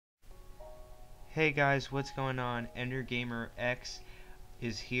Hey guys, what's going on? Ender Gamer X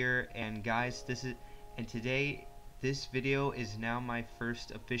is here, and guys, today this video is now my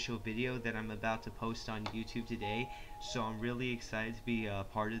first official video that I'm about to post on YouTube today. So I'm really excited to be a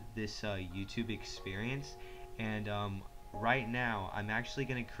part of this YouTube experience. And right now, I'm actually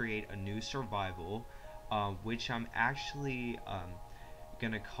going to create a new survival, which I'm actually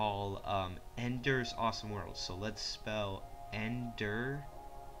gonna call Ender's Awesome World. So let's spell Ender,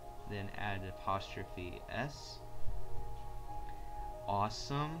 then add apostrophe S,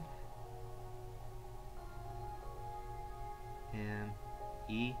 awesome, and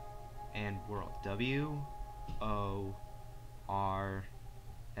E, and world, WORL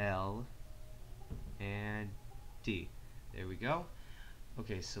and D. There we go.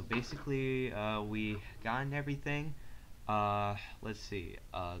 Okay, so basically we gotten everything. Let's see.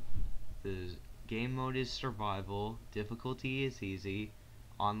 The game mode is survival, difficulty is easy,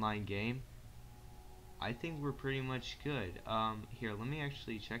 online game. I think we're pretty much good. Here, let me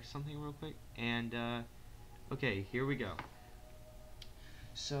actually check something real quick. And okay, here we go.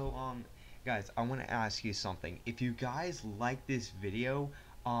 So guys, I want to ask you something. If you guys like this video,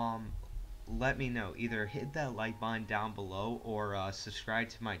 let me know. Either hit that like button down below or subscribe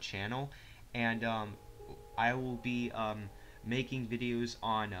to my channel, and I will be making videos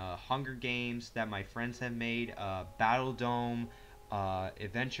on Hunger Games that my friends have made, Battle Dome,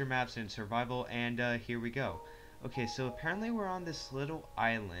 adventure maps and survival, and here we go. Okay, so apparently we're on this little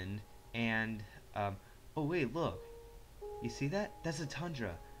island, and oh wait, look, you see that? That's a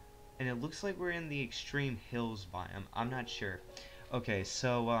tundra, and it looks like we're in the extreme hills biome. I'm not sure. Okay,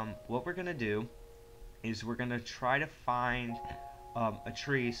 so what we're gonna do is we're gonna try to find a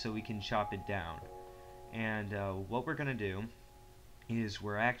tree so we can chop it down. And what we're gonna do is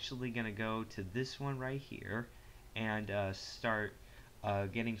we're actually gonna go to this one right here and start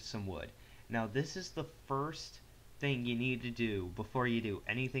getting some wood. Now this is the first thing you need to do before you do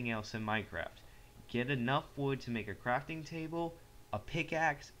anything else in Minecraft. Get enough wood to make a crafting table, a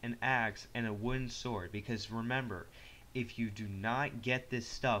pickaxe, an axe, and a wooden sword, because remember, if you do not get this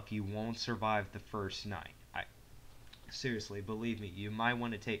stuff, you won't survive the first night. Seriously, believe me, you might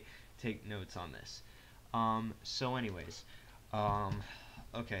want to take notes on this. So anyways,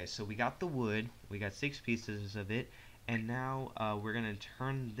 okay, so we got the wood, we got 6 pieces of it, and now we're gonna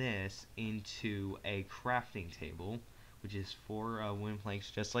turn this into a crafting table, which is 4 wooden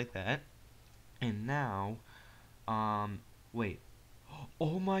planks, just like that. And now, wait,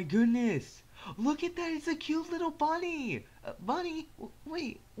 oh my goodness, look at that, it's a cute little bunny. Bunny,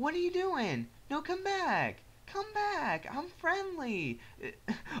 wait, what are you doing? No, come back, I'm friendly.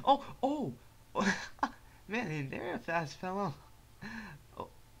 Oh, man, they're a fast fellow. Oh,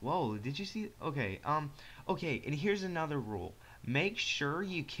 whoa, did you see? Okay, okay, and here's another rule. Make sure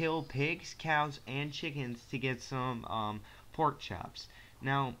you kill pigs, cows, and chickens to get some, pork chops.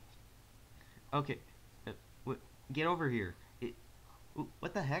 Now, okay, uh, get over here.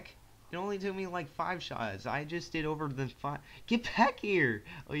 What the heck? It only took me like 5 shots. I just did over the 5. Get back here!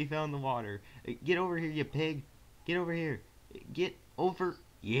 Oh, you fell in the water. Get over here, you pig. Get over here. Get over.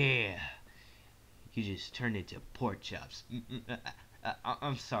 Yeah. You just turned into pork chops.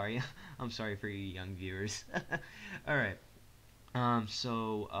 I'm sorry. I'm sorry for you young viewers. Alright.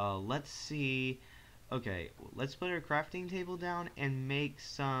 So, let's see. Okay, let's put our crafting table down and make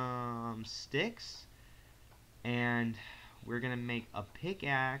some sticks. And we're gonna make a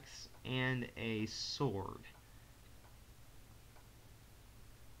pickaxe and a sword.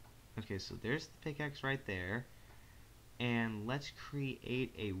 Okay, so there's the pickaxe right there. And let's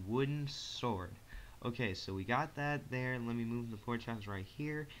create a wooden sword. Okay, so we got that there. Let me move the pork chops right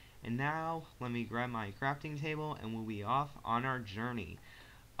here. And now, let me grab my crafting table and we'll be off on our journey.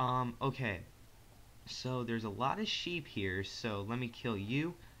 Okay. So there's a lot of sheep here, so let me kill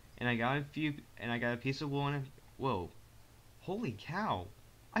you. And I got a piece of wool and whoa. Holy cow.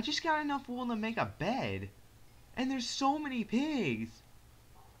 I just got enough wool to make a bed. And there's so many pigs.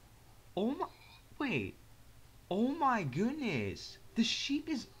 Oh my, wait. Oh my goodness. The sheep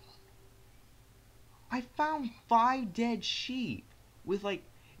is, I found 5 dead sheep with like,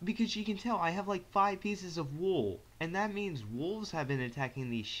 because you can tell I have like 5 pieces of wool, and that means wolves have been attacking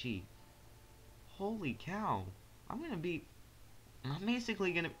these sheep. Holy cow. I'm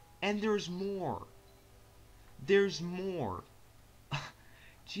basically gonna, and there's more. There's more.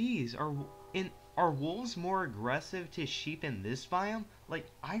 Jeez, are wolves more aggressive to sheep in this biome? Like,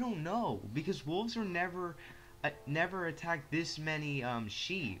 I don't know, because wolves are never attack this many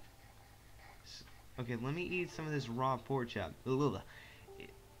sheep. Okay, let me eat some of this raw pork chop. Ugh.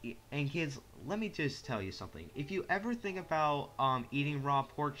 and kids, let me just tell you something. If you ever think about eating raw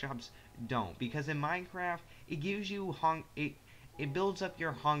pork chops, don't, because in Minecraft it gives you it builds up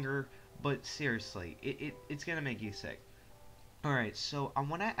your hunger, but seriously, it's gonna make you sick. Alright, so I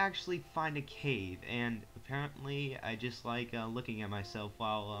want to actually find a cave, and apparently I just like looking at myself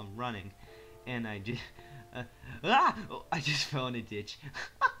while I'm running, and I just uh, I just fell in a ditch.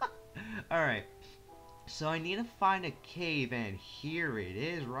 Alright, so I need to find a cave, and here it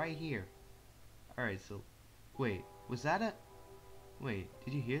is, right here. Alright, so, wait, was that a... Wait,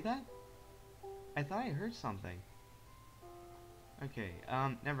 did you hear that? I thought I heard something. Okay,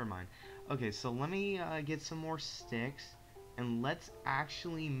 never mind. Okay, so let me get some more sticks, and let's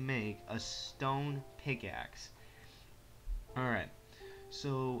actually make a stone pickaxe. Alright,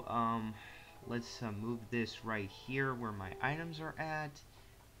 so, let's move this right here where my items are at.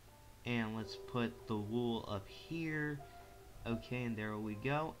 And let's put the wool up here. Okay, and there we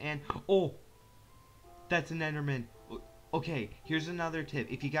go. And, oh! That's an Enderman. Okay, here's another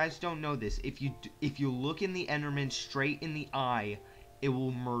tip. If you guys don't know this, if you look in the Enderman straight in the eye, it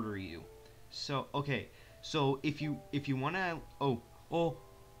will murder you. So, okay. So, if you want to... Oh.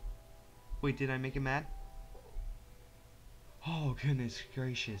 Wait, did I make him mad? Oh, goodness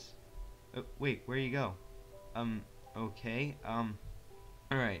gracious. Wait, where you go? Okay.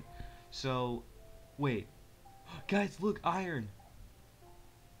 Alright. So, wait. Guys, look, iron.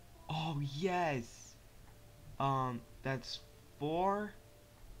 Oh, yes. That's 4,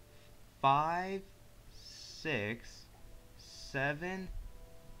 5, 6, 7,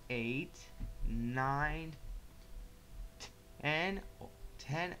 8, 9,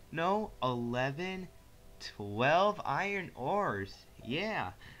 10, no, 11, 12 iron ores.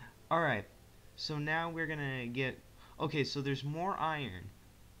 Yeah. Alright. So now we're gonna get... Okay, so there's more iron.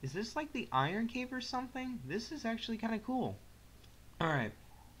 Is this like the iron cave or something? This is actually kind of cool. Alright.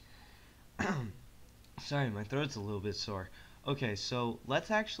 Sorry, my throat's a little bit sore. Okay, so let's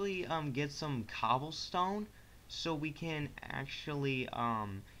actually get some cobblestone so we can actually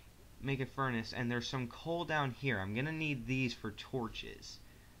make a furnace, and there's some coal down here. I'm gonna need these for torches.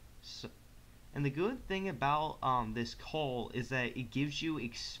 So, and the good thing about this coal is that it gives you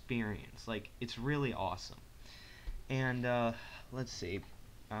experience. Like, it's really awesome. And let's see,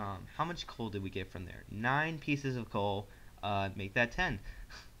 how much coal did we get from there? 9 pieces of coal. Make that 10.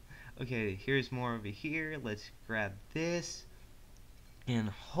 Okay, here's more over here. Let's grab this. And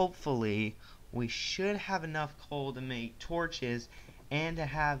hopefully we should have enough coal to make torches and to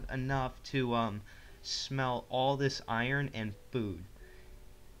have enough to smelt all this iron and food.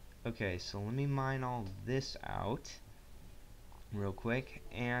 Okay, so let me mine all this out real quick.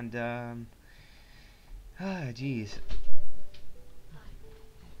 And geez.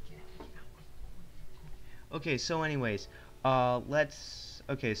 Okay, so anyways,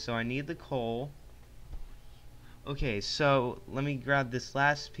 okay, so I need the coal. Okay, so let me grab this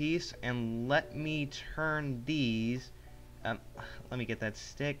last piece and let me turn these, let me get that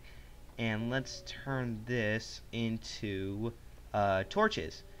stick, and let's turn this into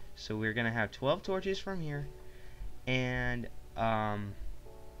torches. So we're gonna have 12 torches from here, and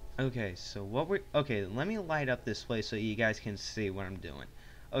okay, so okay, let me light up this place so you guys can see what I'm doing.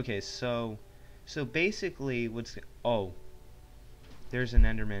 Okay, so basically oh, there's an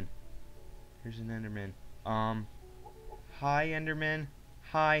Enderman. There's an Enderman. Hi, Enderman.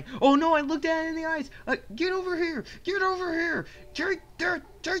 Hi. Oh no, I looked at it in the eyes. Get over here. Get over here. Take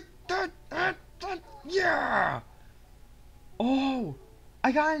that. Yeah. Oh,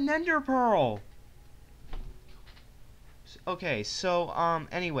 I got an Ender Pearl. Okay, so,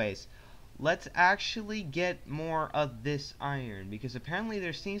 anyways, let's actually get more of this iron, because apparently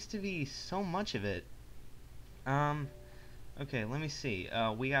there seems to be so much of it. Okay, let me see.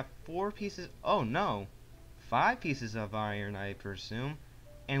 We got 4 pieces. Oh no, 5 pieces of iron, I presume,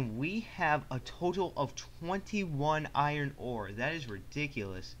 and we have a total of 21 iron ore. That is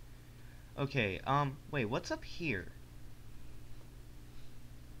ridiculous. Okay, wait, what's up here?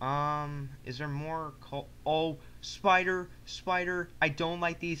 Is there more coal? Oh, spider, I don't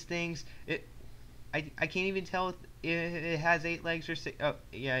like these things. I can't even tell if it has 8 legs or 6. Oh,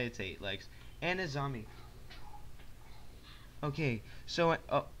 yeah, it's 8 legs. And a zombie. Okay, so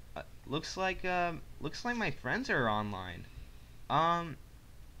looks like my friends are online.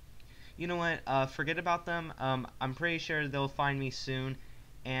 You know what? Forget about them. I'm pretty sure they'll find me soon.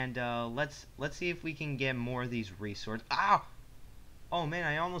 And let's see if we can get more of these resources. Ow! Oh man,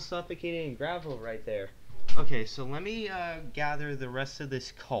 I almost suffocated in gravel right there. Okay, so let me gather the rest of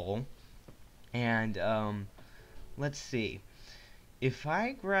this coal. And let's see. If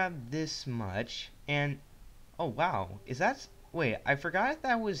I grab this much, and oh wow, is that Wait, I forgot if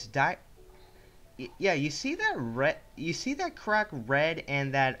that was yeah, you see that red? You see that cracked red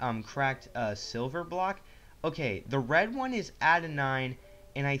and that cracked silver block? Okay, the red one is adenine,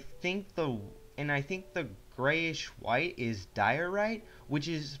 and I think the grayish white is diorite, which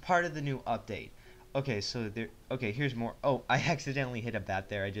is part of the new update. Okay, so there. Okay, here's more. Oh, I accidentally hit a bat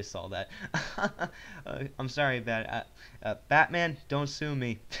there. I just saw that. I'm sorry, Batman. Don't sue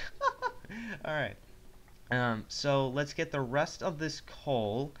me. All right. So let's get the rest of this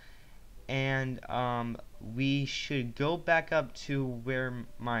coal, and we should go back up to where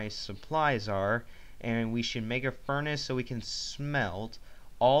my supplies are, and we should make a furnace so we can smelt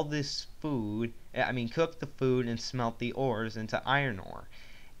all this food. I mean, cook the food and smelt the ores into iron ore.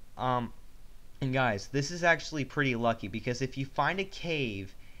 Um, and guys, this is actually pretty lucky because if you find a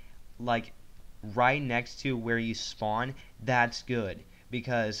cave like right next to where you spawn, that's good.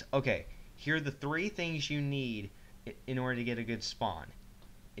 Because okay, here are the three things you need in order to get a good spawn.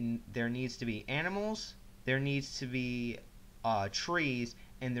 There needs to be animals, there needs to be trees,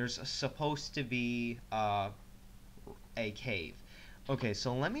 and there's supposed to be a cave. Okay,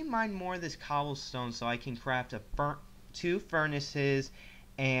 so let me mine more of this cobblestone so I can craft two furnaces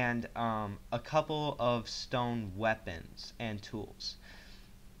and a couple of stone weapons and tools.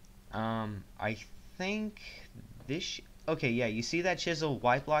 I think okay, yeah, you see that chiseled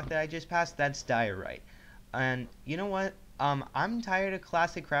white block that I just passed? That's diorite. And you know what? I'm tired of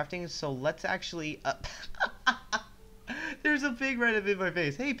classic crafting, so let's actually. There's a pig right up in my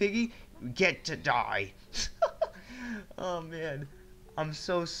face. Hey, piggy, get to die. Oh man, I'm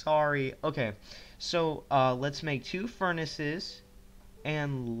so sorry. Okay, so let's make two furnaces,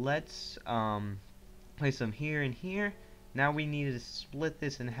 and let's place them here and here. Now we need to split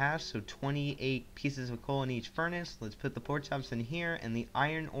this in half, so 28 pieces of coal in each furnace. Let's put the pork chops in here and the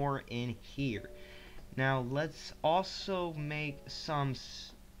iron ore in here. Now let's also make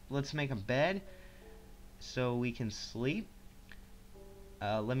let's make a bed so we can sleep.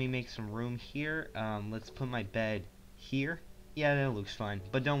 Let me make some room here. Let's put my bed here. Yeah, that looks fine.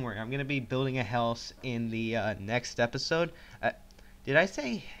 But don't worry, I'm going to be building a house in the next episode. Did I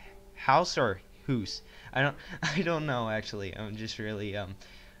say house or hoose? I don't know actually. I'm just really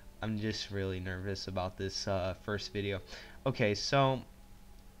nervous about this first video. Okay, so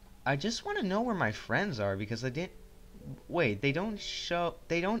I just want to know where my friends are because I didn't. Wait, they don't show.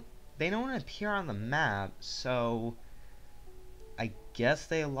 They don't appear on the map. So I guess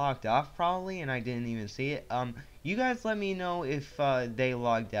they logged off probably, and I didn't even see it. You guys let me know if they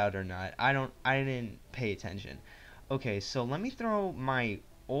logged out or not. I didn't pay attention. Okay, so let me throw my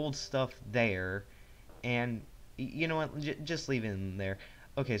old stuff there, and you know what? Just leave it in there.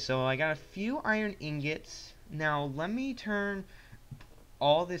 Okay, so I got a few iron ingots. Now let me turn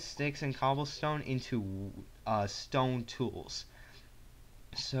all this sticks and cobblestone into stone tools.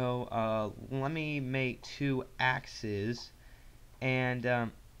 So let me make two axes.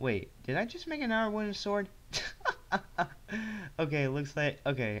 And wait, did I just make another wooden sword? Okay, looks like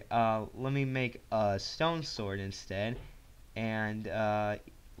okay. Let me make a stone sword instead, and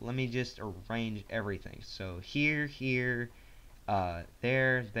let me just arrange everything. So here,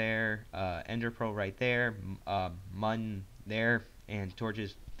 there, Ender Pearl right there, mutton there, and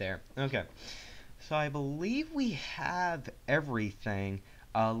torches there. Okay, so I believe we have everything.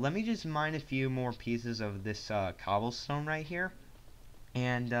 Let me just mine a few more pieces of this cobblestone right here,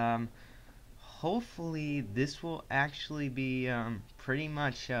 and hopefully this will actually be pretty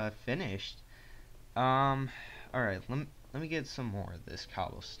much finished. All right, let me get some more of this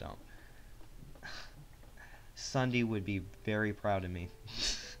cobblestone. Sunday would be very proud of me.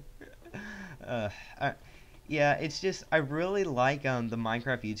 uh, yeah, it's just I really like the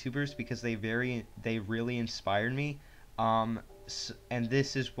Minecraft YouTubers because they really inspired me. And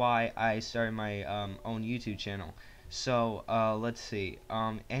this is why I started my own YouTube channel. So let's see.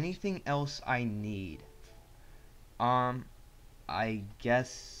 Anything else I need? I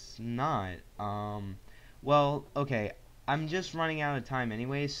guess not. Well, okay. I'm just running out of time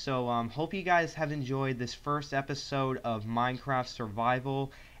anyways, so hope you guys have enjoyed this first episode of Minecraft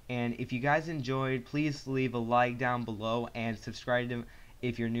Survival, and if you guys enjoyed, please leave a like down below and subscribe to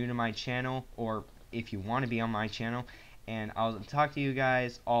if you're new to my channel, or if you want to be on my channel, and I'll talk to you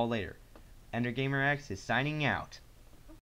guys all later. EnderGamerX is signing out.